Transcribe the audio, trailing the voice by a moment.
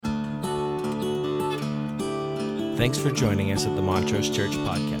Thanks for joining us at the Montrose Church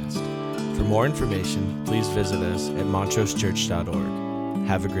Podcast. For more information, please visit us at montrosechurch.org.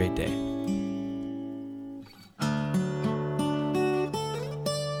 Have a great day.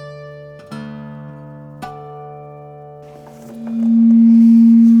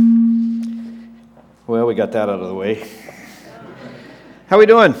 Well, we got that out of the way. How we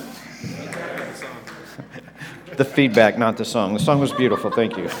doing? The feedback, not the song. The song was beautiful.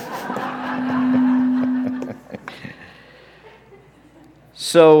 Thank you.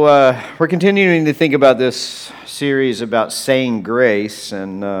 So we're continuing to think about this series about saying grace,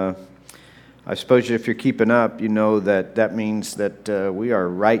 and I suppose if you're keeping up, you know that means that we are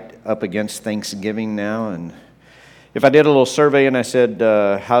right up against Thanksgiving now. And if I did a little survey and I said,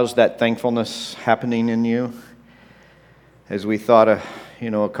 how's that thankfulness happening in you? As we thought, a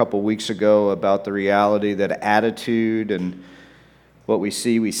couple weeks ago about the reality that attitude and what we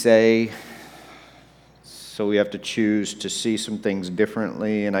see, we say. So we have to choose to see some things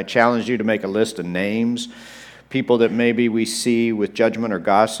differently. And I challenge you to make a list of names, people that maybe we see with judgment or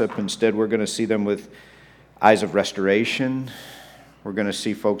gossip. Instead, we're going to see them with eyes of restoration. We're going to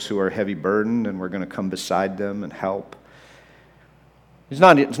see folks who are heavy burdened, and we're going to come beside them and help. It's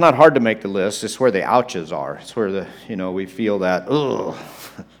not hard to make the list. It's where the ouches are. It's where we feel that,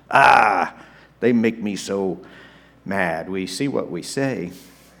 they make me so mad. We see what we say.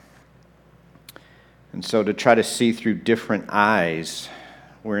 And so to try to see through different eyes,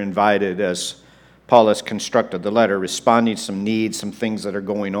 we're invited, as Paul has constructed the letter, responding to some needs, some things that are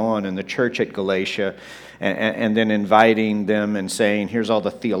going on in the church at Galatia, and then inviting them and saying, here's all the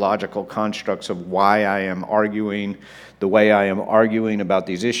theological constructs of why I am arguing the way I am arguing about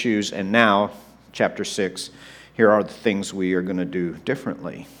these issues. And now, chapter 6, here are the things we are going to do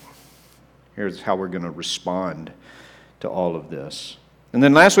differently. Here's how we're going to respond to all of this. And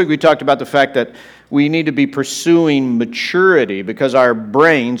then last week we talked about the fact that we need to be pursuing maturity because our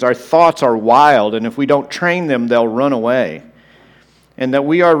brains, our thoughts are wild, and if we don't train them, they'll run away. And that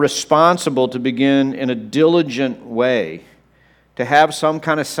we are responsible to begin in a diligent way to have some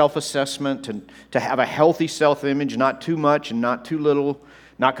kind of self-assessment, to have a healthy self-image, not too much and not too little,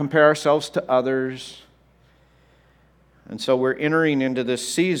 not compare ourselves to others. And so we're entering into this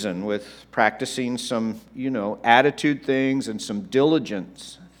season with practicing some, attitude things and some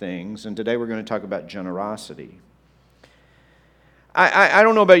diligence things. And today we're going to talk about generosity. I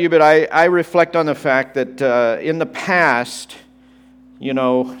don't know about you, but I reflect on the fact that in the past,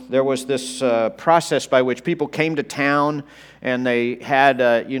 there was this process by which people came to town and they had,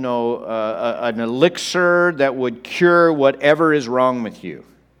 an elixir that would cure whatever is wrong with you.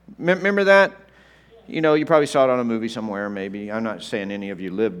 Remember that? You probably saw it on a movie somewhere, maybe. I'm not saying any of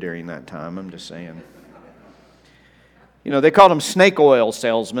you lived during that time. I'm just saying. They called them snake oil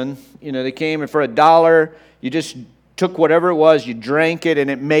salesmen. They came and for $1, you just took whatever it was, you drank it, and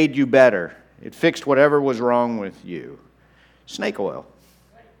it made you better. It fixed whatever was wrong with you. Snake oil.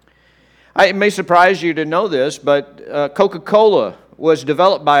 It may surprise you to know this, but Coca-Cola was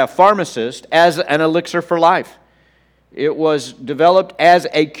developed by a pharmacist as an elixir for life. It was developed as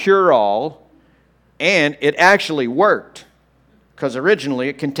a cure-all. And it actually worked, because originally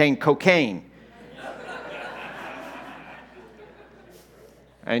it contained cocaine.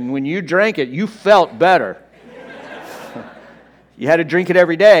 And when you drank it, you felt better. You had to drink it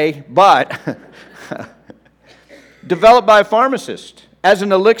every day, but developed by a pharmacist as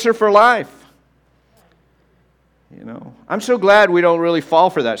an elixir for life. I'm so glad we don't really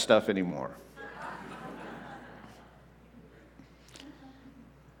fall for that stuff anymore.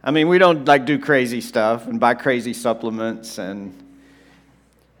 We don't do crazy stuff and buy crazy supplements and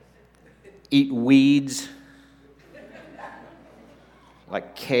eat weeds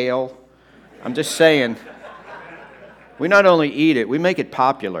like kale. I'm just saying, we not only eat it, we make it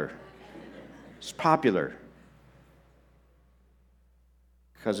popular. It's popular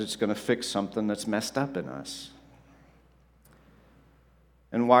because it's going to fix something that's messed up in us.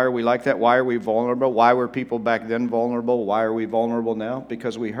 And why are we like that? Why are we vulnerable? Why were people back then vulnerable? Why are we vulnerable now?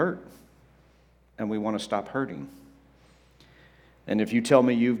 Because we hurt, and we want to stop hurting. And if you tell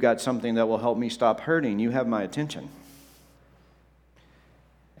me you've got something that will help me stop hurting, you have my attention.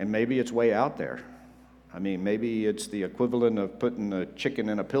 And maybe it's way out there. Maybe it's the equivalent of putting a chicken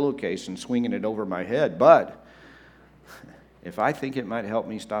in a pillowcase and swinging it over my head. But if I think it might help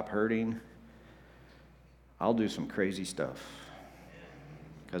me stop hurting, I'll do some crazy stuff.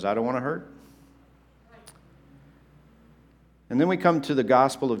 Because I don't want to hurt. And then we come to the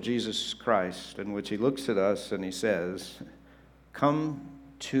gospel of Jesus Christ, in which he looks at us and he says, "Come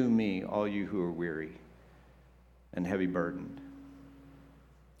to me, all you who are weary and heavy burdened,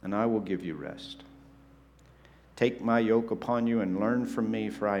 and I will give you rest. Take my yoke upon you and learn from me,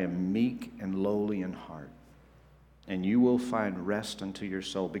 for I am meek and lowly in heart. And you will find rest unto your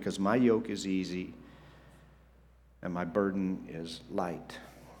soul, because my yoke is easy and my burden is light.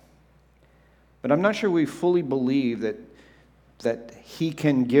 But I'm not sure we fully believe that he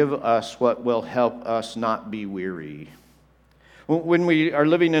can give us what will help us not be weary. When we are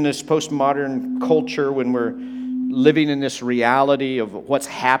living in this postmodern culture, when we're living in this reality of what's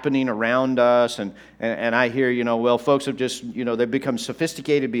happening around us, and I hear, well, folks have just, they've become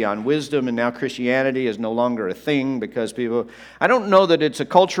sophisticated beyond wisdom, and now Christianity is no longer a thing because people, I don't know that it's a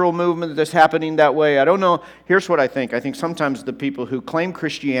cultural movement that's happening that way. I don't know. Here's what I think. I think sometimes the people who claim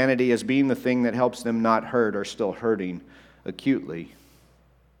Christianity as being the thing that helps them not hurt are still hurting acutely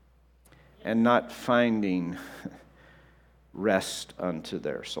and not finding rest unto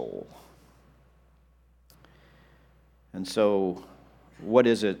their soul. And so, what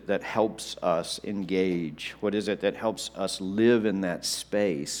is it that helps us engage? What is it that helps us live in that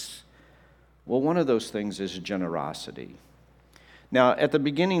space? Well, one of those things is generosity. Now, at the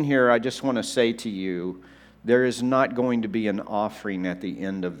beginning here, I just want to say to you, there is not going to be an offering at the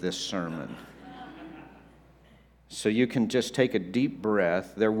end of this sermon. So you can just take a deep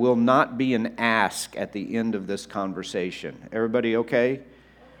breath. There will not be an ask at the end of this conversation. Everybody okay?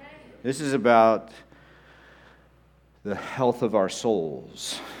 This is about the health of our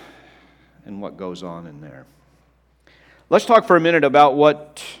souls and what goes on in there. Let's talk for a minute about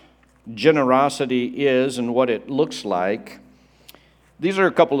what generosity is and what it looks like. These are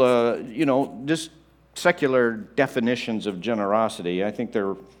a couple of, just secular definitions of generosity. I think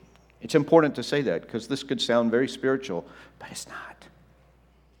it's important to say that because this could sound very spiritual, but it's not.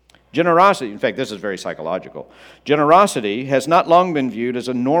 Generosity, in fact, this is very psychological. Generosity has not long been viewed as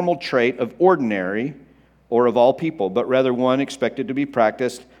a normal trait of ordinary or of all people, but rather one expected to be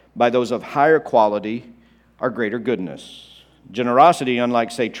practiced by those of higher quality or greater goodness. Generosity,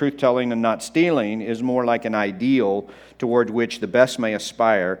 unlike, say, truth-telling and not stealing, is more like an ideal toward which the best may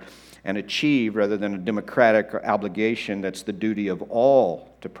aspire and achieve rather than a democratic obligation that's the duty of all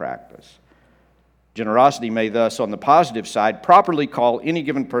to practice. Generosity may thus, on the positive side, properly call any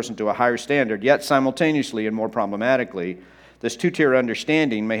given person to a higher standard, yet simultaneously and more problematically, this two-tier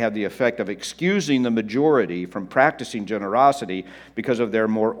understanding may have the effect of excusing the majority from practicing generosity because of their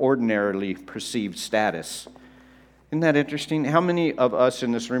more ordinarily perceived status. Isn't that interesting? How many of us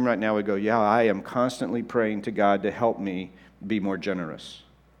in this room right now would go, yeah, I am constantly praying to God to help me be more generous?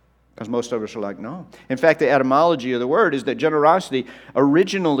 Because most of us are like, no. In fact, the etymology of the word is that generosity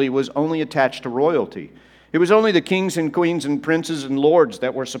originally was only attached to royalty. It was only the kings and queens and princes and lords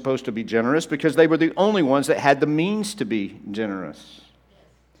that were supposed to be generous because they were the only ones that had the means to be generous.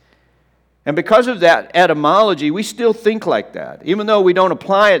 And because of that etymology, we still think like that. Even though we don't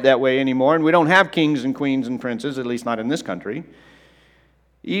apply it that way anymore, and we don't have kings and queens and princes, at least not in this country,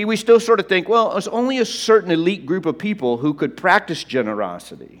 we still sort of think, well, it's only a certain elite group of people who could practice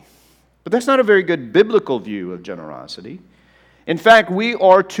generosity. But that's not a very good biblical view of generosity. In fact, we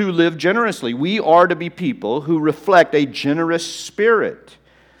are to live generously. We are to be people who reflect a generous spirit.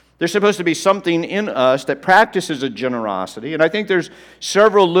 There's supposed to be something in us that practices a generosity. And I think there's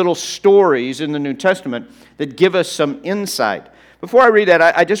several little stories in the New Testament that give us some insight. Before I read that,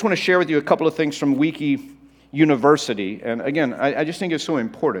 I just want to share with you a couple of things from Wiki University. And again, I just think it's so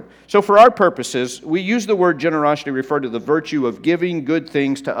important. So for our purposes, we use the word generosity to refer to the virtue of giving good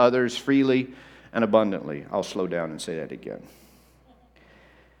things to others freely and abundantly. I'll slow down and say that again.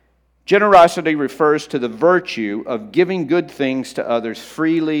 Generosity refers to the virtue of giving good things to others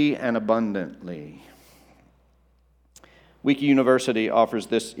freely and abundantly. Wiki University offers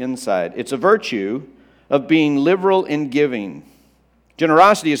this insight. It's a virtue of being liberal in giving.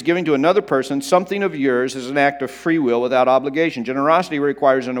 Generosity is giving to another person something of yours as an act of free will without obligation. Generosity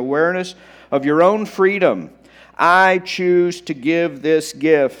requires an awareness of your own freedom. I choose to give this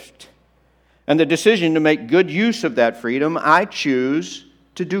gift. And the decision to make good use of that freedom, I choose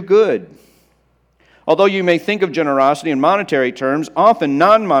to do good. Although you may think of generosity in monetary terms, often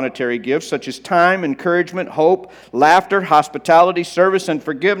non-monetary gifts such as time, encouragement, hope, laughter, hospitality, service, and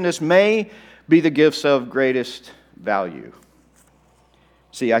forgiveness may be the gifts of greatest value.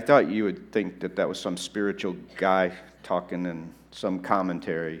 See, I thought you would think that that was some spiritual guy talking in some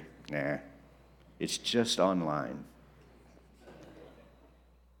commentary. Nah, it's just online.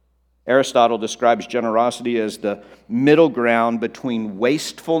 Aristotle describes generosity as the middle ground between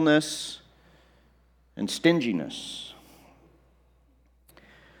wastefulness and stinginess.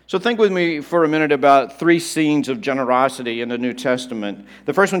 So think with me for a minute about three scenes of generosity in the New Testament.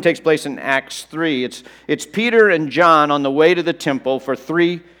 The first one takes place in Acts 3. It's Peter and John on the way to the temple for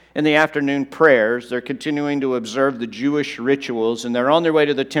 3 in the afternoon prayers. They're continuing to observe the Jewish rituals, and they're on their way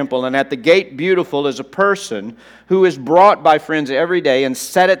to the temple. And at the gate, beautiful, is a person who is brought by friends every day and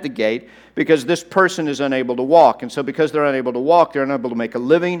set at the gate because this person is unable to walk. And so because they're unable to walk, they're unable to make a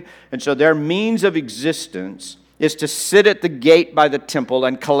living. And so their means of existence is to sit at the gate by the temple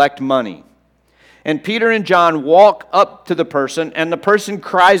and collect money. And Peter and John walk up to the person, and the person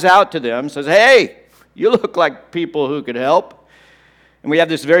cries out to them, says, "Hey, you look like people who could help." And we have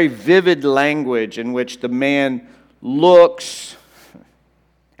this very vivid language in which the man looks,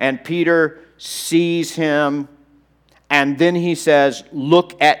 and Peter sees him, and then he says,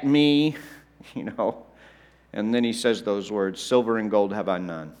 "Look at me," and then he says those words, "Silver and gold have I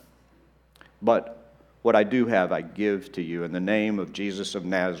none, but what I do have I give to you. In the name of Jesus of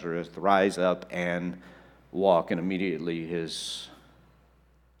Nazareth, rise up and walk." And immediately his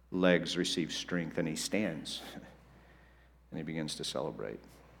legs receive strength, and he stands. And he begins to celebrate.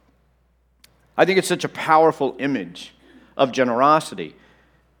 I think it's such a powerful image of generosity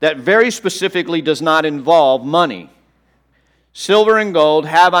that very specifically does not involve money. Silver and gold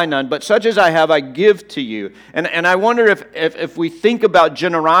have I none, but such as I have I give to you. And I wonder if we think about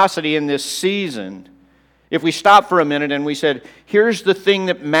generosity in this season, if we stop for a minute and we said, here's the thing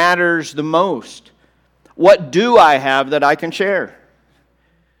that matters the most. What do I have that I can share?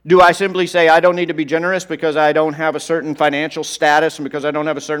 Do I simply say I don't need to be generous because I don't have a certain financial status, and because I don't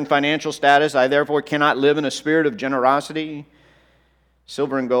have a certain financial status, I therefore cannot live in a spirit of generosity?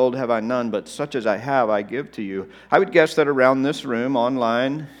 Silver and gold have I none, but such as I have I give to you. I would guess that around this room,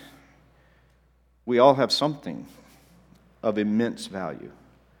 online, we all have something of immense value.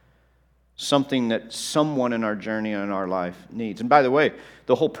 Something that someone in our journey and in our life needs. And by the way,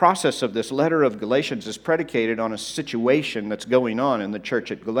 the whole process of this letter of Galatians is predicated on a situation that's going on in the church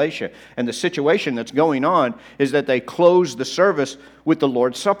at Galatia. And the situation that's going on is that they close the service with the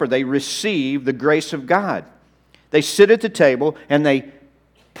Lord's Supper. They receive the grace of God. They sit at the table and they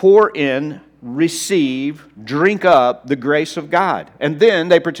pour in, receive, drink up the grace of God. And then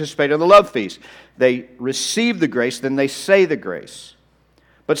they participate in the love feast. They receive the grace, then they say the grace.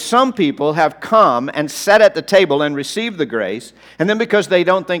 But some people have come and sat at the table and received the grace, and then because they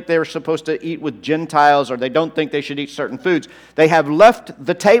don't think they're supposed to eat with Gentiles or they don't think they should eat certain foods, they have left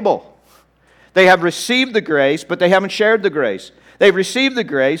the table. They have received the grace, but they haven't shared the grace. They've received the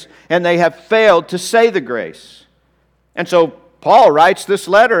grace, and they have failed to say the grace. And so Paul writes this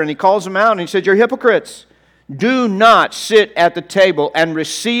letter, and he calls them out, and he said, "You're hypocrites. Do not sit at the table and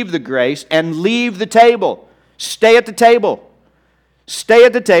receive the grace and leave the table. Stay at the table. Stay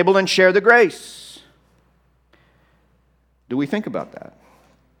at the table and share the grace." Do we think about that?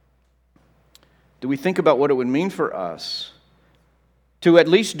 Do we think about what it would mean for us to at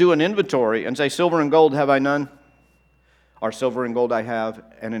least do an inventory and say, silver and gold have I none? Or silver and gold I have,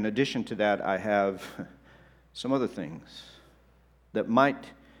 and in addition to that, I have some other things that might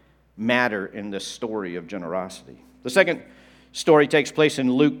matter in this story of generosity. The second story takes place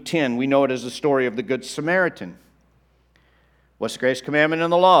in Luke 10. We know it as the story of the Good Samaritan. What's the greatest commandment in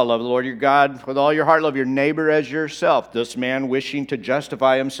the law? Love the Lord your God with all your heart. Love your neighbor as yourself. This man, wishing to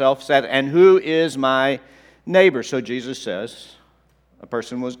justify himself, said, "And who is my neighbor?" So Jesus says, a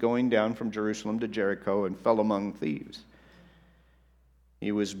person was going down from Jerusalem to Jericho and fell among thieves.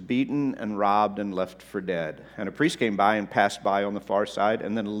 He was beaten and robbed and left for dead. And a priest came by and passed by on the far side.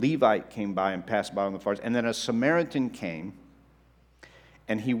 And then a Levite came by and passed by on the far side. And then a Samaritan came,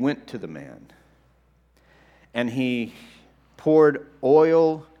 and he went to the man. And he poured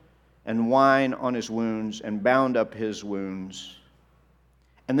oil and wine on his wounds and bound up his wounds.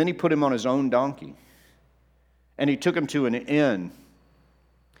 And then he put him on his own donkey. And he took him to an inn.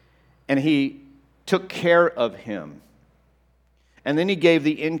 And he took care of him. And then he gave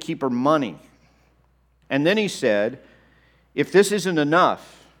the innkeeper money. And then he said, "If this isn't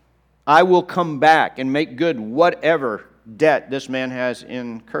enough, I will come back and make good whatever debt this man has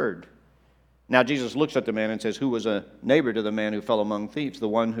incurred." Now Jesus looks at the man and says, "Who was a neighbor to the man who fell among thieves? The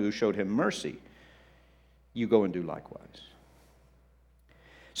one who showed him mercy. You go and do likewise."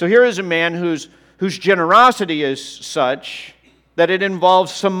 So here is a man whose generosity is such that it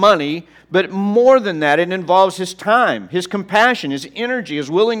involves some money, but more than that, it involves his time, his compassion, his energy, his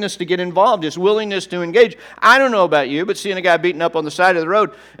willingness to get involved, his willingness to engage. I don't know about you, but seeing a guy beaten up on the side of the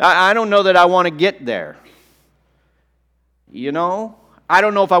road, I don't know that I want to get there. I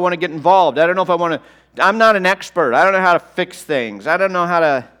don't know if I want to get involved. I don't know if I want to. I'm not an expert. I don't know how to fix things. I'm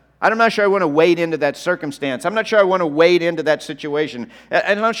not sure I want to wade into that circumstance. I'm not sure I want to wade into that situation.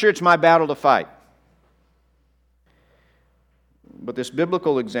 I'm not sure it's my battle to fight. But this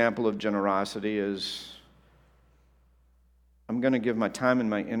biblical example of generosity is I'm going to give my time and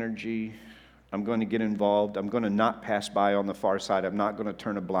my energy. I'm going to get involved. I'm going to not pass by on the far side. I'm not going to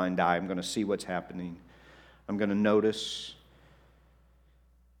turn a blind eye. I'm going to see what's happening. I'm going to notice.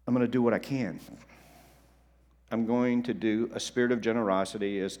 I'm going to do what I can. I'm going to do a spirit of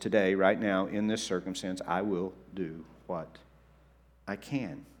generosity as today, right now, in this circumstance, I will do what I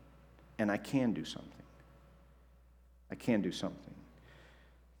can. And I can do something. I can do something.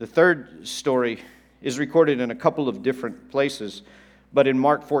 The third story is recorded in a couple of different places, but in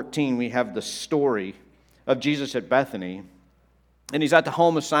Mark 14 we have the story of Jesus at Bethany, and he's at the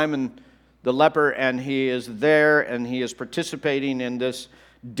home of Simon the leper, and he is there, and he is participating in this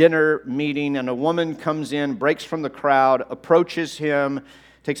dinner meeting, and a woman comes in, breaks from the crowd, approaches him,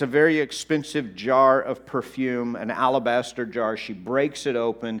 takes a very expensive jar of perfume, an alabaster jar. She breaks it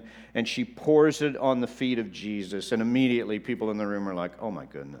open, and she pours it on the feet of Jesus, and immediately people in the room are like, oh my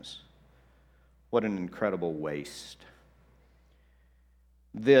goodness, what an incredible waste.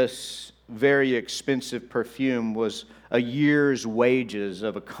 This very expensive perfume was a year's wages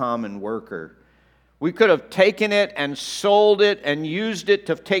of a common worker. We could have taken it and sold it and used it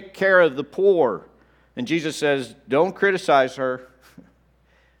to take care of the poor. And Jesus says, don't criticize her.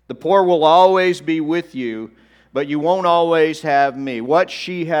 The poor will always be with you, but you won't always have me. What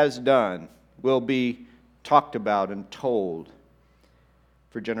she has done will be talked about and told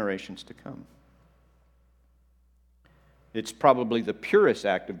for generations to come. It's probably the purest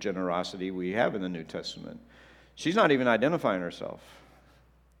act of generosity we have in the New Testament. She's not even identifying herself.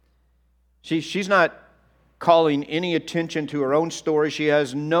 She's not calling any attention to her own story. She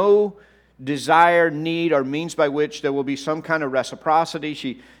has no desire, need, or means by which there will be some kind of reciprocity.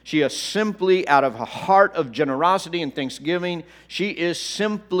 She is simply, out of a heart of generosity and thanksgiving, she is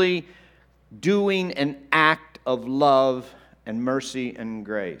simply doing an act of love and mercy and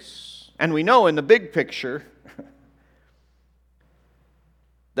grace. And we know in the big picture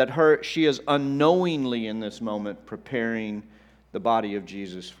that she is unknowingly in this moment preparing the body of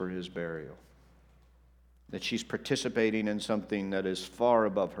Jesus for his burial. That she's participating in something that is far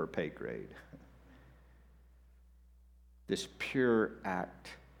above her pay grade. This pure act.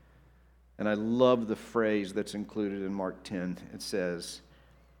 And I love the phrase that's included in Mark 10. It says,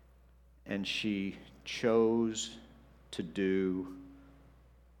 and she chose to do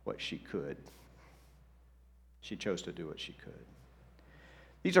what she could. She chose to do what she could.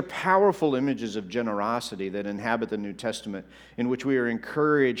 These are powerful images of generosity that inhabit the New Testament, in which we are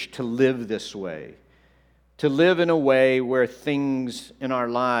encouraged to live this way. To live in a way where things in our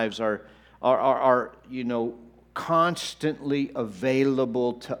lives are constantly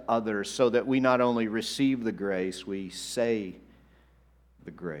available to others, so that we not only receive the grace, we say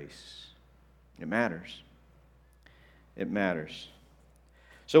the grace. It matters. It matters.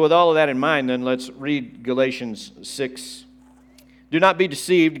 So with all of that in mind, then let's read Galatians 6. Do not be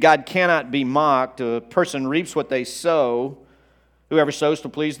deceived. God cannot be mocked. A person reaps what they sow. Whoever sows to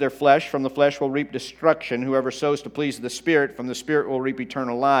please their flesh, from the flesh will reap destruction. Whoever sows to please the Spirit, from the Spirit will reap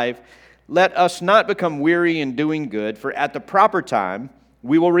eternal life. Let us not become weary in doing good, for at the proper time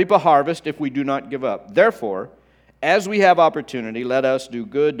we will reap a harvest if we do not give up. Therefore, as we have opportunity, let us do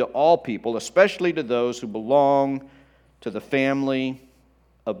good to all people, especially to those who belong to the family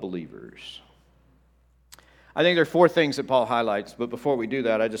of believers. I think there are four things that Paul highlights, but before we do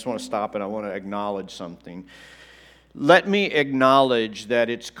that, I just want to stop and I want to acknowledge something. Let me acknowledge that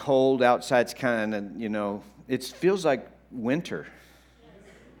it's cold outside. It's kind of, it feels like winter.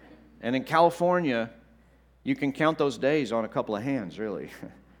 And in California, you can count those days on a couple of hands, really.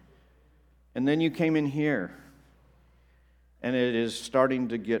 And then you came in here, and it is starting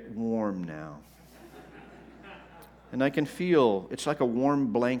to get warm now. And I can feel, it's like a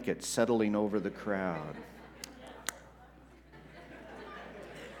warm blanket settling over the crowd.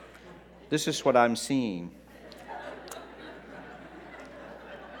 This is what I'm seeing.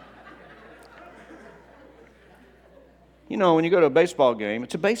 When you go to a baseball game,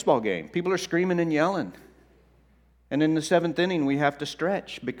 it's a baseball game. People are screaming and yelling. And in the seventh inning, we have to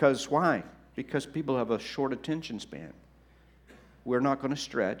stretch. Because why? Because people have a short attention span. We're not going to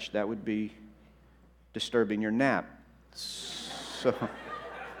stretch. That would be disturbing your nap. So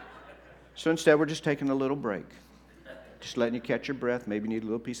instead, we're just taking a little break. Just letting you catch your breath. Maybe you need a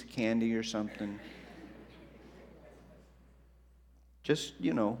little piece of candy or something. Just,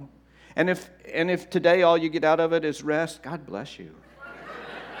 And if today all you get out of it is rest, God bless you.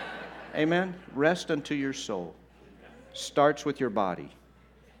 Amen? Rest unto your soul. Starts with your body.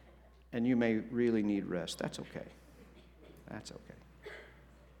 And you may really need rest. That's okay. That's okay.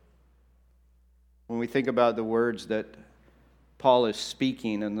 When we think about the words that Paul is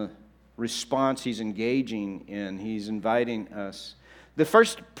speaking and the response he's engaging in. He's inviting us. The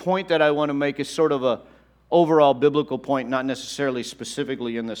first point that I want to make is sort of a overall biblical point, not necessarily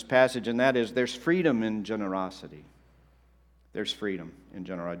specifically in this passage, and that is there's freedom in generosity. There's freedom in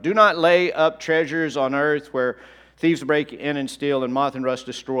generosity. Do not lay up treasures on earth where thieves break in and steal and moth and rust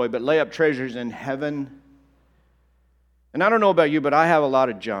destroy, but lay up treasures in heaven. And I don't know about you, but I have a lot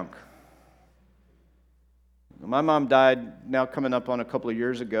of junk. My mom died now coming up on a couple of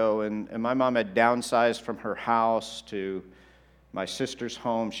years ago, and my mom had downsized from her house to my sister's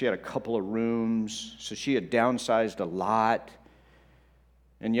home. She had a couple of rooms, so she had downsized a lot.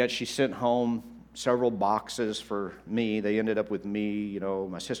 And yet she sent home several boxes for me. They ended up with me. You know,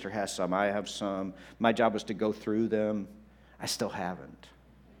 my sister has some, I have some. My job was to go through them. I still haven't.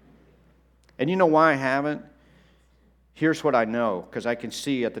 And you know why I haven't? Here's what I know, because I can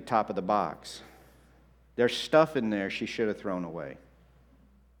see at the top of the box. There's stuff in there she should have thrown away.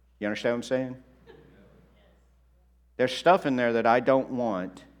 You understand what I'm saying? There's stuff in there that I don't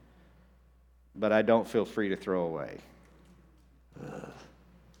want, but I don't feel free to throw away. Ugh.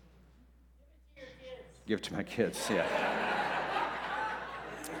 Give it to my kids, yeah.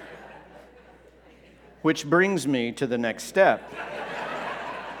 Which brings me to the next step.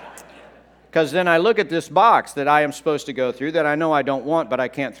 Because then I look at this box that I am supposed to go through that I know I don't want, but I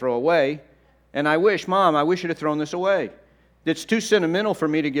can't throw away. And I wish you'd have thrown this away. It's too sentimental for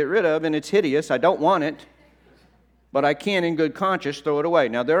me to get rid of, and it's hideous. I don't want it. But I can, in good conscience, throw it away.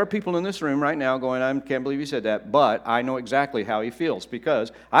 Now, there are people in this room right now going, I can't believe you said that, but I know exactly how he feels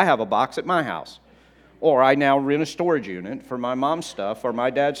because I have a box at my house. Or I now rent a storage unit for my mom's stuff or my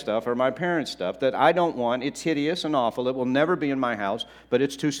dad's stuff or my parents' stuff that I don't want. It's hideous and awful. It will never be in my house, but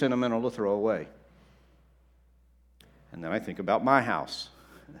it's too sentimental to throw away. And then I think about my house.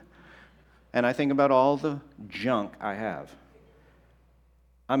 And I think about all the junk I have.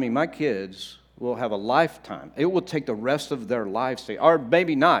 I mean, my kids will have a lifetime. It will take the rest of their lives to, or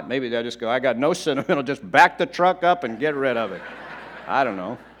maybe not. Maybe they'll just go, I got no sentimental, just back the truck up and get rid of it. I don't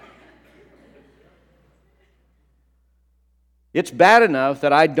know. It's bad enough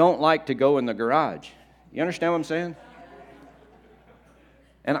that I don't like to go in the garage. You understand what I'm saying?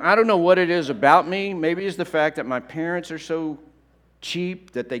 And I don't know what it is about me. Maybe it's the fact that my parents are so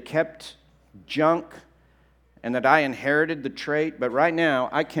cheap that they kept junk and that I inherited the trait. But right now,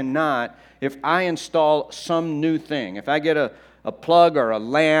 I cannot, if I install some new thing, if I get a plug or a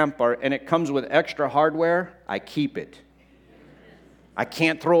lamp and it comes with extra hardware, I keep it. I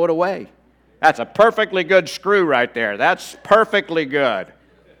can't throw it away. That's a perfectly good screw right there. That's perfectly good.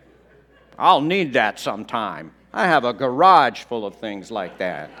 I'll need that sometime. I have a garage full of things like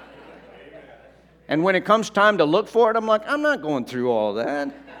that. And when it comes time to look for it, I'm like, I'm not going through all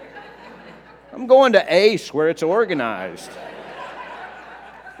that. I'm going to Ace where it's organized.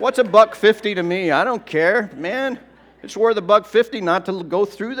 What's $1.50 to me? I don't care, man. It's worth $1.50 not to go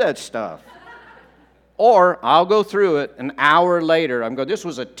through that stuff. Or I'll go through it an hour later. I'm going, this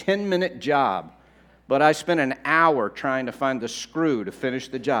was a 10-minute job, but I spent an hour trying to find the screw to finish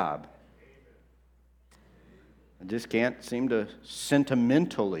the job. I just can't seem to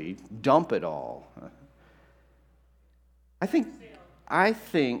sentimentally dump it all. I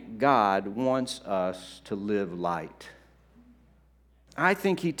think God wants us to live light. I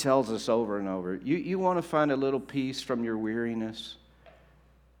think He tells us over and over, you want to find a little peace from your weariness?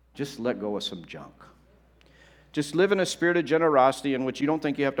 Just let go of some junk. Just live in a spirit of generosity in which you don't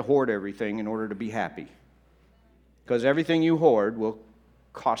think you have to hoard everything in order to be happy. Because everything you hoard will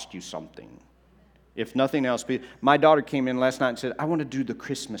cost you something. If nothing else, my daughter came in last night and said, I want to do the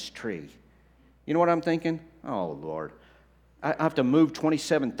Christmas tree. You know what I'm thinking? Oh, Lord. I have to move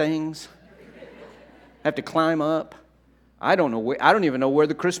 27 things. I have to climb up. I don't even know where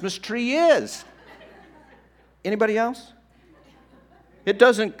the Christmas tree is. Anybody else? It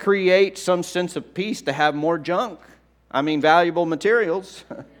doesn't create some sense of peace to have more junk. I mean, valuable materials.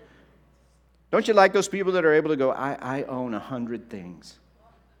 Don't you like those people that are able to go, I own 100 things.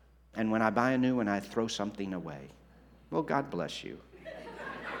 And when I buy a new one, I throw something away. Well, God bless you.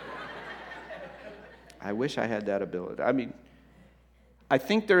 I wish I had that ability. I mean, I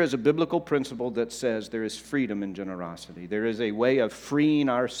think there is a biblical principle that says there is freedom in generosity. There is a way of freeing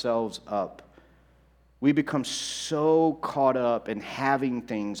ourselves up. We become so caught up in having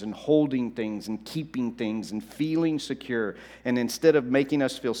things and holding things and keeping things and feeling secure. And instead of making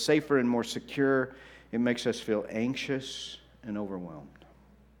us feel safer and more secure, it makes us feel anxious and overwhelmed.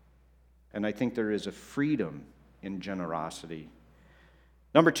 And I think there is a freedom in generosity.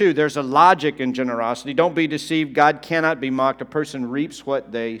 Number 2, there's a logic in generosity. Don't be deceived. God cannot be mocked. A person reaps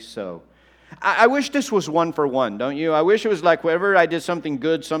what they sow. I wish this was one for one, don't you? I wish it was like whenever I did something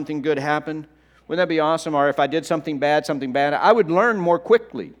good happened. Wouldn't that be awesome? Or if I did something bad, I would learn more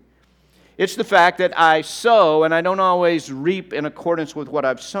quickly. It's the fact that I sow and I don't always reap in accordance with what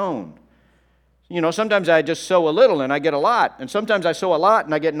I've sown. Sometimes I just sow a little and I get a lot. And sometimes I sow a lot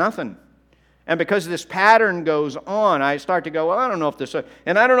and I get nothing. And because this pattern goes on, I start to go, well, I don't know if this...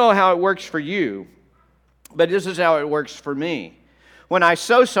 And I don't know how it works for you, but this is how it works for me. When I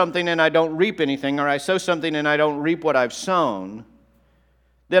sow something and I don't reap anything, or I sow something and I don't reap what I've sown,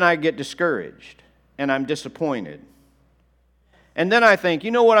 then I get discouraged and I'm disappointed. And then I think,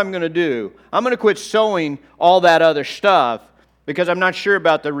 you know what I'm going to do? I'm going to quit sowing all that other stuff because I'm not sure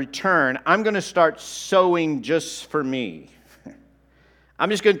about the return. I'm going to start sowing just for me. I'm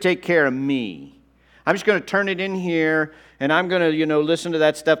just going to take care of me. I'm just going to turn it in here, and I'm going to, listen to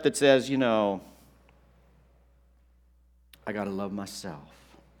that stuff that says, I got to love myself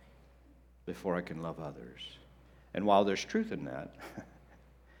before I can love others. And while there's truth in that,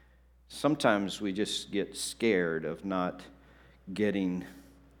 sometimes we just get scared of not getting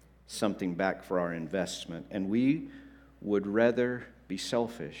something back for our investment, and we would rather be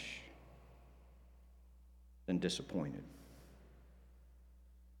selfish than disappointed.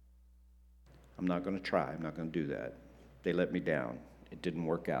 I'm not going to try. I'm not going to do that. They let me down. It didn't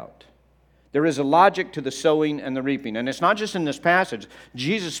work out. There is a logic to the sowing and the reaping, and it's not just in this passage.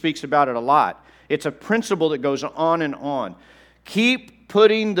 Jesus speaks about it a lot. It's a principle that goes on and on. Keep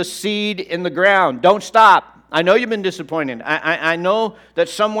putting the seed in the ground. Don't stop. I know you've been disappointed. I know that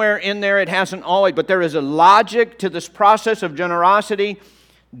somewhere in there it hasn't always, but there is a logic to this process of generosity.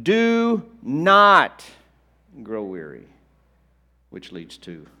 Do not grow weary, which leads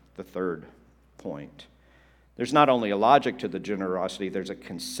to the third point. There's not only a logic to the generosity, there's a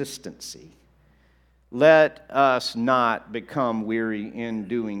consistency. Let us not become weary in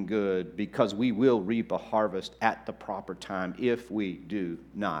doing good, because we will reap a harvest at the proper time if we do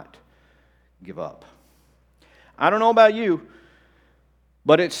not give up. I don't know about you,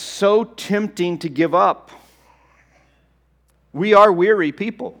 but it's so tempting to give up. We are weary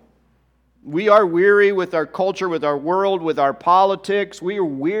people. We are weary with our culture, with our world, with our politics. We are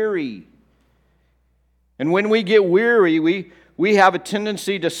weary. And when we get weary, we have a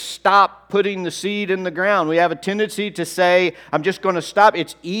tendency to stop putting the seed in the ground. We have a tendency to say, I'm just going to stop.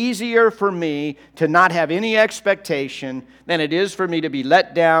 It's easier for me to not have any expectation than it is for me to be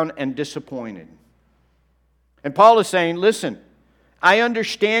let down and disappointed. And Paul is saying, listen, I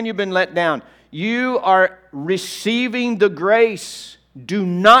understand you've been let down. You are receiving the grace. Do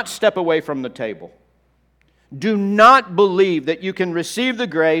not step away from the table. Do not believe that you can receive the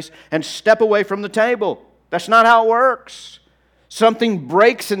grace and step away from the table. That's not how it works. Something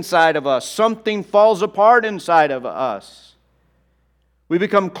breaks inside of us. Something falls apart inside of us. We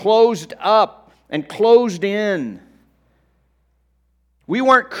become closed up and closed in. We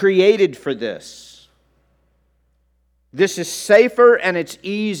weren't created for this. This is safer and it's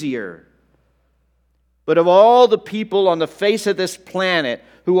easier. But of all the people on the face of this planet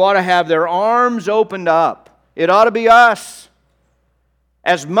who ought to have their arms opened up, it ought to be us.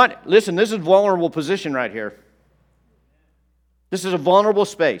 Listen, this is a vulnerable position right here. This is a vulnerable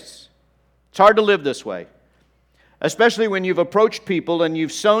space. It's hard to live this way. Especially when you've approached people and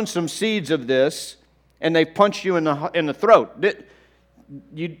you've sown some seeds of this and they've punched you in the throat.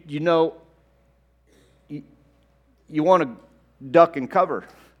 You want to duck and cover.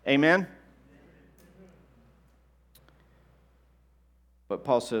 Amen? But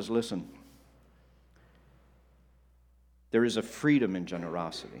Paul says, listen, there is a freedom in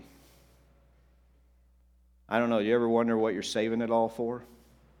generosity. I don't know, you ever wonder what you're saving it all for?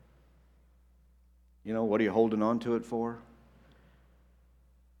 What are you holding on to it for?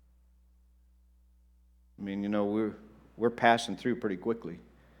 I mean, we're passing through pretty quickly.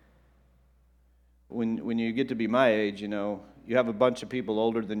 When you get to be my age, you have a bunch of people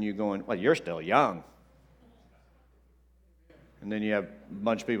older than you going, well, you're still young. And then you have a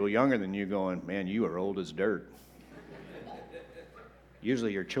bunch of people younger than you going, man, you are old as dirt.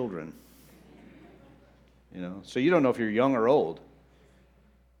 Usually your children. So you don't know if you're young or old.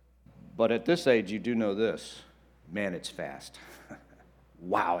 But at this age, you do know this. Man, it's fast.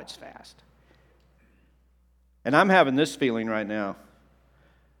 Wow, it's fast. And I'm having this feeling right now.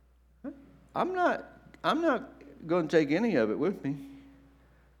 I'm not going to take any of it with me.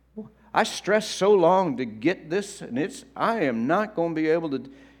 I stressed so long to get this, and I am not going to be able to.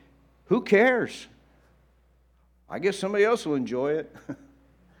 Who cares? I guess somebody else will enjoy it.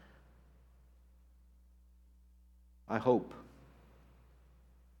 I hope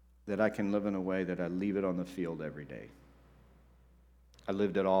that I can live in a way that I leave it on the field every day. I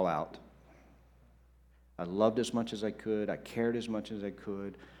lived it all out. I loved as much as I could. I cared as much as I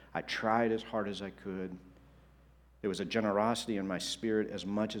could. I tried as hard as I could. There was a generosity in my spirit as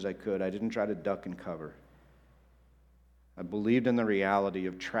much as I could. I didn't try to duck and cover. I believed in the reality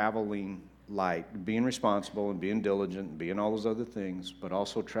of traveling light, being responsible and being diligent and being all those other things, but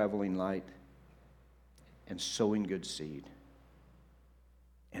also traveling light and sowing good seed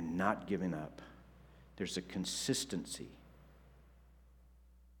and not giving up. There's a consistency.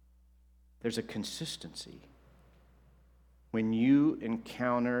 There's a consistency. When you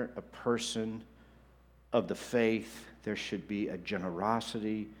encounter a person of the faith, there should be a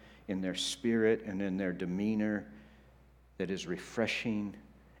generosity in their spirit and in their demeanor that is refreshing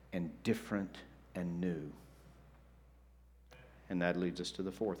and different and new. And that leads us to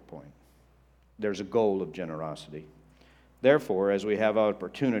the fourth point. There's a goal of generosity. Therefore, as we have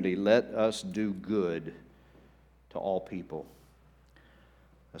opportunity, let us do good to all people,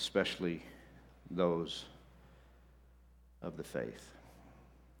 especially those of the faith.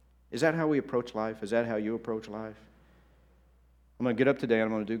 Is that how we approach life? Is that how you approach life? I'm going to get up today and I'm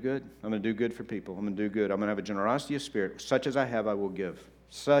going to do good. I'm going to do good for people. I'm going to do good. I'm going to have a generosity of spirit. Such as I have, I will give.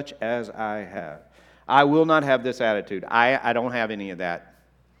 Such as I have. I will not have this attitude. I don't have any of that.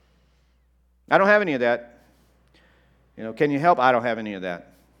 I don't have any of that. You know, can you help? I don't have any of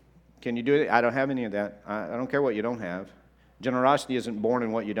that. Can you do it? I don't have any of that. I don't care what you don't have. Generosity isn't born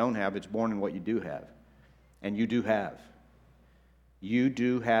in what you don't have. It's born in what you do have. And you do have. You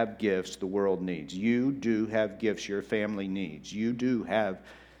do have gifts the world needs. You do have gifts your family needs. You do have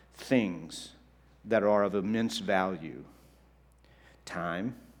things that are of immense value.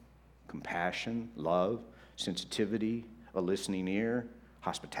 Time, compassion, love, sensitivity, a listening ear,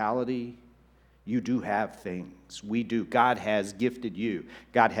 hospitality. You do have things. We do. God has gifted you.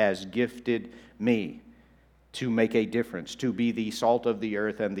 God has gifted me to make a difference, to be the salt of the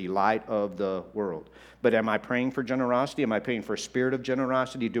earth and the light of the world. But am I praying for generosity? Am I praying for a spirit of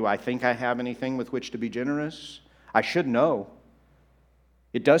generosity? Do I think I have anything with which to be generous? I should know.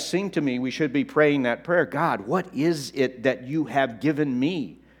 It does seem to me we should be praying that prayer. God, what is it that you have given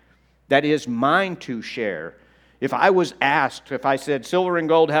me that is mine to share? If I was asked, if I said, silver and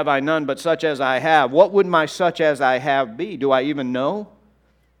gold have I none, but such as I have, what would my such as I have be? Do I even know?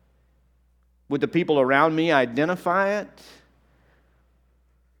 Would the people around me identify it?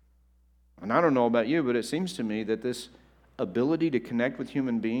 And I don't know about you, but it seems to me that this ability to connect with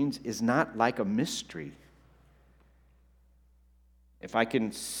human beings is not like a mystery. If I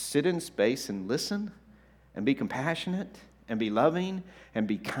can sit in space and listen and be compassionate and be loving and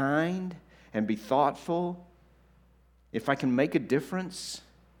be kind and be thoughtful, if I can make a difference,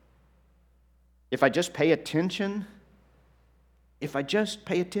 if I just pay attention,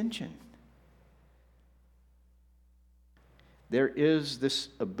 there is this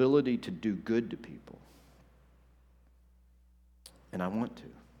ability to do good to people. And I want to.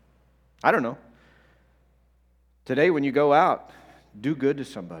 I don't know. Today when you go out, do good to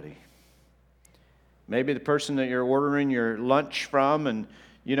somebody. Maybe the person that you're ordering your lunch from, and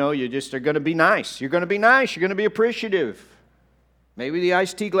you just are going to be nice. You're going to be nice. You're going to be appreciative. Maybe the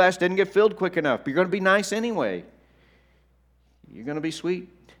iced tea glass didn't get filled quick enough, but you're going to be nice anyway. You're going to be sweet.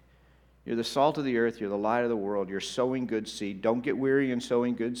 You're the salt of the earth. You're the light of the world. You're sowing good seed. Don't get weary in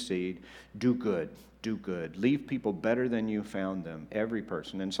sowing good seed. Do good. Do good. Leave people better than you found them. Every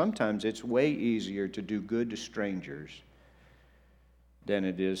person. And sometimes it's way easier to do good to strangers than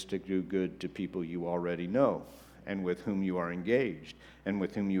it is to do good to people you already know and with whom you are engaged and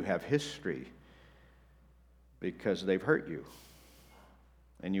with whom you have history because they've hurt you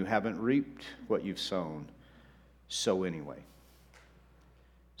and you haven't reaped what you've sown. So anyway,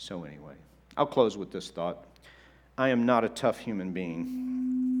 I'll close with this thought. I am not a tough human being.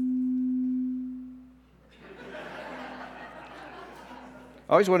 I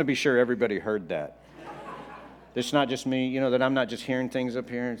always want to be sure everybody heard that. It's not just me, that I'm not just hearing things up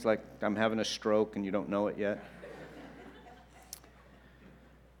here. It's like I'm having a stroke and you don't know it yet.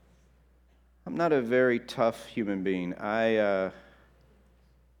 I'm not a very tough human being. I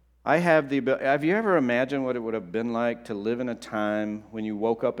have the ability. Have you ever imagined what it would have been like to live in a time when you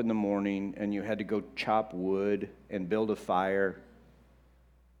woke up in the morning and you had to go chop wood and build a fire,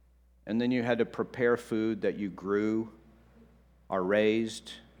 and then you had to prepare food that you grew or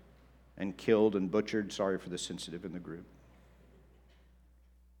raised and killed and butchered? Sorry for the sensitive in the group.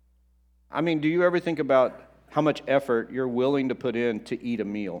 I mean, do you ever think about how much effort you're willing to put in to eat a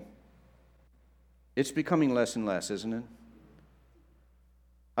meal? It's becoming less and less, isn't it?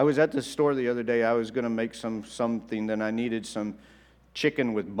 I was at the store the other day. I was going to make something, then I needed some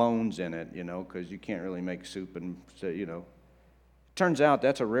chicken with bones in it, because you can't really make soup and, Turns out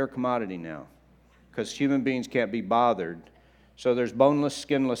that's a rare commodity now. because human beings can't be bothered. So there's boneless,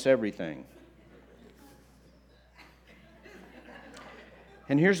 skinless everything.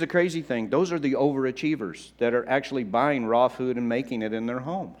 And here's the crazy thing. Those are the overachievers that are actually buying raw food and making it in their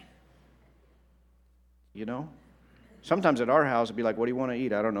home. You know? Sometimes at our house, it'd be like, what do you want to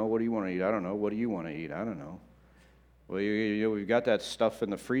eat? I don't know. What do you want to eat? I don't know. What do you want to eat? I don't know. Well, we've got that stuff in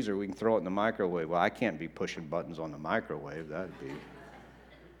the freezer. We can throw it in the microwave. Well, I can't be pushing buttons on the microwave. That'd be...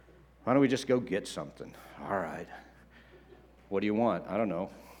 Why don't we just go get something? All right. What do you want? I don't know.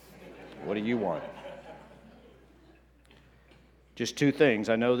 What do you want? Just two things.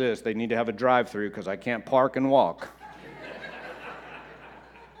 I know this. They need to have a drive-through because I can't park and walk.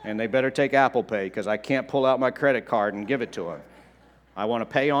 And they better take Apple Pay because I can't pull out my credit card and give it to them. I want to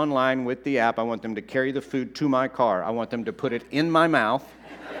pay online with the app. I want them to carry the food to my car. I want them to put it in my mouth.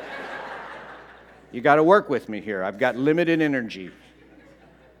 You got to work with me here. I've got limited energy.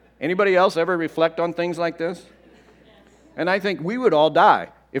 Anybody else ever reflect on things like this? And I think we would all die.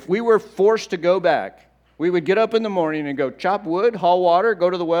 If we were forced to go back, we would get up in the morning and go chop wood, haul water,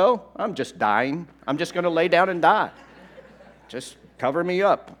 go to the well. I'm just dying. I'm just going to lay down and die. Just cover me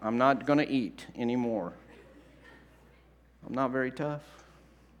up. I'm not going to eat anymore. I'm not very tough.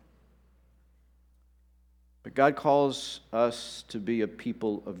 But God calls us to be a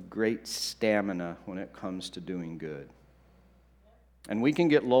people of great stamina when it comes to doing good. And we can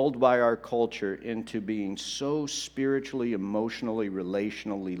get lulled by our culture into being so spiritually, emotionally,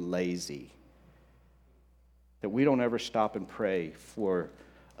 relationally lazy that we don't ever stop and pray for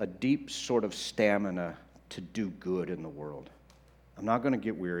a deep sort of stamina to do good in the world. I'm not going to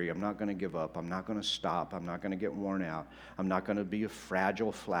get weary. I'm not going to give up. I'm not going to stop. I'm not going to get worn out. I'm not going to be a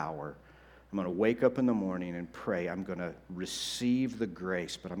fragile flower. I'm going to wake up in the morning and pray. I'm going to receive the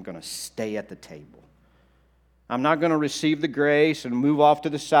grace, but I'm going to stay at the table. I'm not going to receive the grace and move off to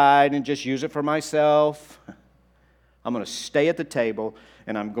the side and just use it for myself. I'm going to stay at the table,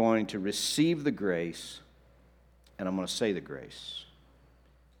 and I'm going to receive the grace, and I'm going to say the grace.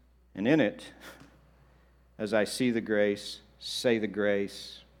 And in it, as I see the grace, say the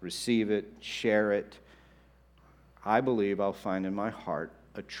grace, receive it, share it, I believe I'll find in my heart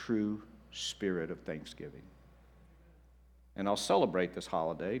a true spirit of thanksgiving. And I'll celebrate this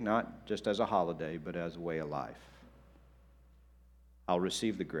holiday, not just as a holiday, but as a way of life. I'll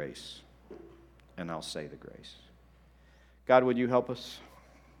receive the grace, and I'll say the grace. God, would you help us?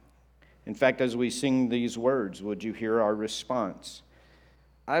 In fact, as we sing these words, would you hear our response?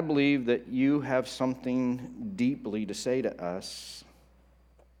 I believe that you have something deeply to say to us.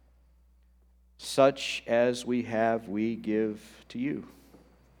 Such as we have, we give to you.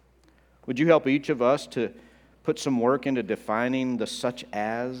 Would you help each of us to put some work into defining the such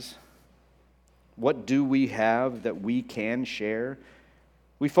as? What do we have that we can share?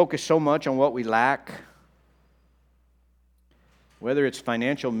 We focus so much on what we lack. Whether it's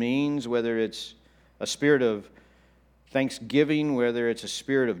financial means, whether it's a spirit of thanksgiving, whether it's a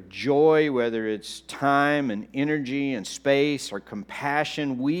spirit of joy, whether it's time and energy and space or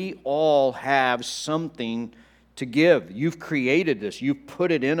compassion, we all have something to give. You've created this. You've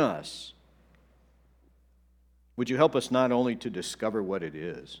put it in us. Would you help us not only to discover what it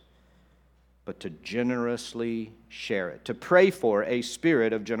is, but to generously share it, to pray for a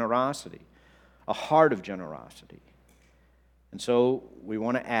spirit of generosity, a heart of generosity. And so we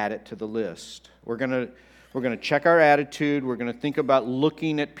want to add it to the list. We're going to check our attitude. We're going to think about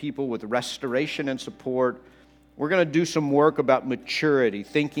looking at people with restoration and support. We're going to do some work about maturity,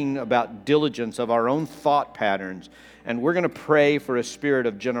 thinking about diligence of our own thought patterns. And we're going to pray for a spirit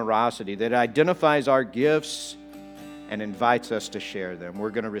of generosity that identifies our gifts and invites us to share them. We're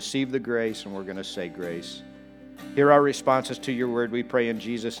going to receive the grace and we're going to say grace. Hear our responses to your word, we pray in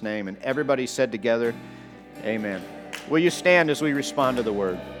Jesus' name. And everybody said together, amen. Will you stand as we respond to the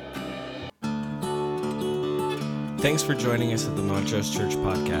word? Thanks for joining us at the Montrose Church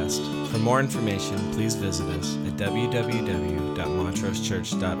Podcast. For more information, please visit us at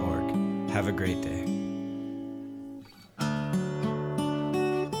www.montrosechurch.org. Have a great day.